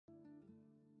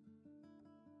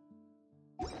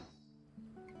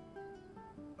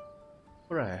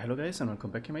Alright, hello guys and welcome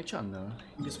back to my channel.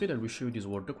 In this video I will show you this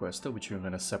world request which you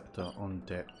can accept on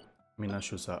the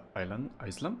Minashusa Island.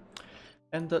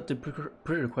 And the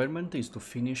pre-requirement is to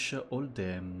finish all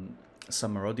the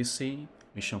Summer Odyssey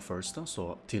mission first,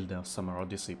 so till the Summer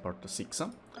Odyssey part 6.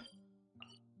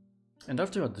 And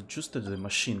after you adjusted the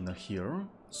machine here,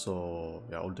 so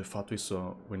yeah, all the factories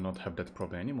will not have that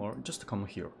problem anymore, just come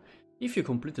here. If you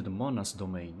completed Mona's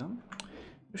domain,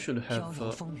 you should have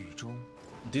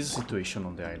this situation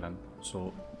on the island,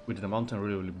 so with the mountain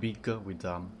really big, with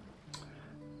a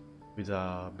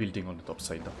building on the top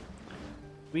side.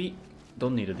 We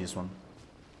don't need this one.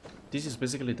 This is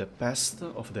basically the past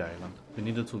of the island. We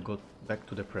needed to go back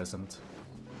to the present.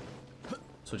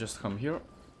 So just come here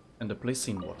and place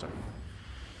in water.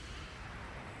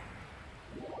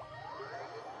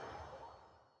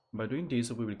 By doing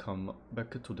this, we will come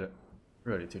back to the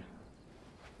reality.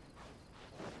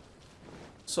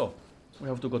 So we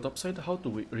have to go topside. How do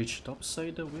we reach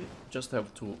topside? We just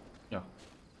have to,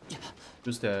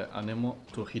 use the anemo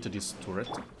to hit this turret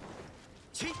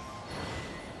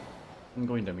and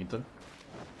go in the middle.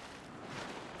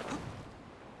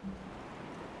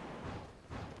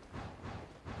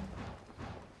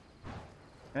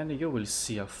 And you will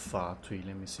see a factory.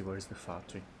 Let me see, where is the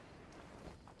factory?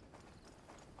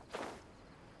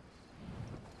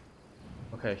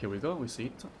 Okay, here we go. We see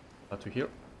it. Factory here.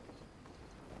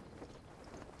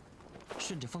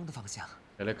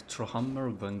 Electro Hammer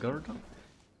Vanguard.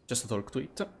 Just talk to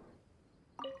it.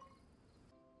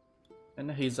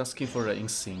 And he's asking for the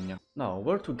insignia. Now,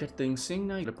 where to get the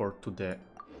insignia? Report to the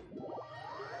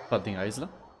Padding Isla.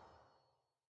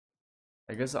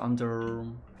 I guess under...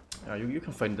 yeah, you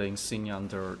can find the insignia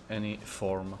under any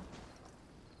form.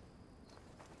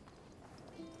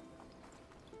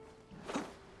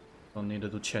 Don't need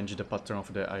to change the pattern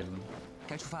of the island.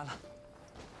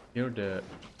 Here the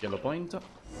yellow point.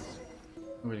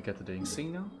 We'll get the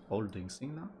insignia, all the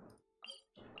insignia.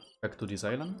 Back to this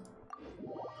island.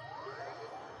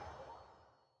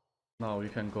 Now you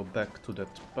can go back to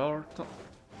that part.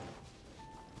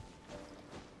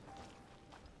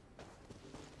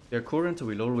 The current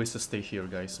will always stay here,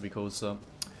 guys, because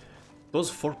those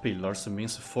 4 pillars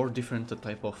means 4 different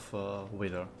type of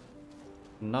weather.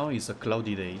 Now is a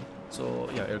cloudy day, so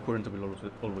yeah, air current will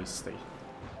always stay.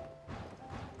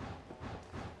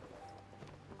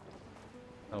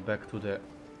 Now back to the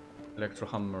Electro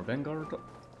Hammer Vanguard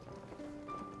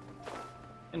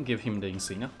and give him the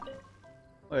insignia.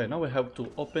 Okay, now we have to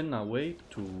open a way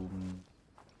to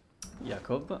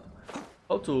Jacob.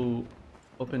 How to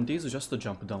open this? Just to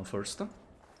jump down first.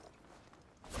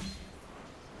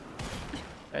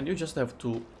 And you just have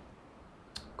to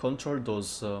control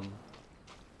those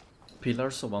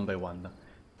pillars one by one.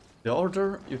 The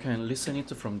order, you can listen it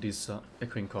from this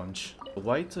echoing conch.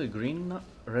 White, green,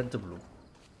 red, blue.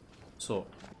 So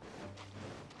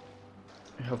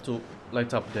you have to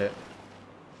light up the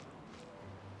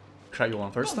cryo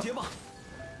one first,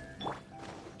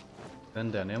 then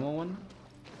the anemo one,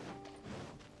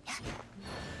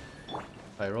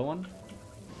 pyro one,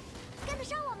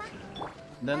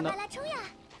 then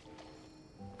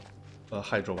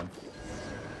hydro one,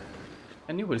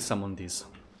 and you will summon this.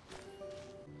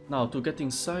 Now to get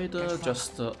inside,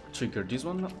 just trigger this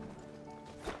one.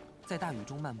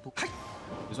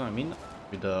 This one I mean,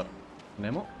 with the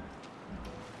Nemo,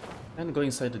 and go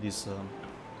inside this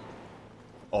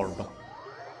orb.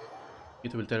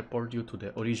 It will teleport you to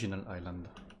the original island,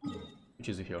 which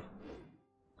is here.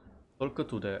 Talk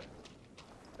to the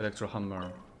Electro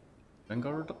Hammer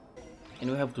Vanguard, and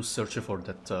you have to search for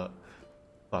that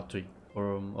battery.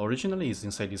 Originally it's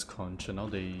inside this conch, now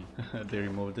they they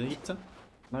removed it.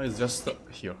 Now it's just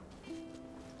here.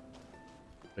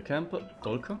 The camp,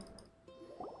 talk.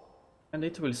 And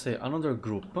it will say another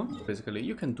group. Basically,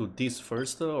 you can do this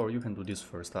first or you can do this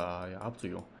first, yeah, up to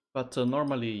you. But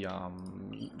normally,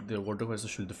 the world request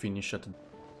should finish at...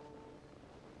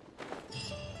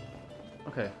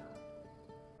 Okay.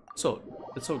 So,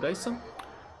 that's all guys.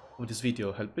 Hope this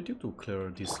video helped you to clear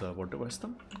this world request.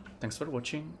 Thanks for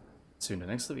watching. See you in the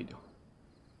next video.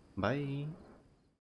 Bye!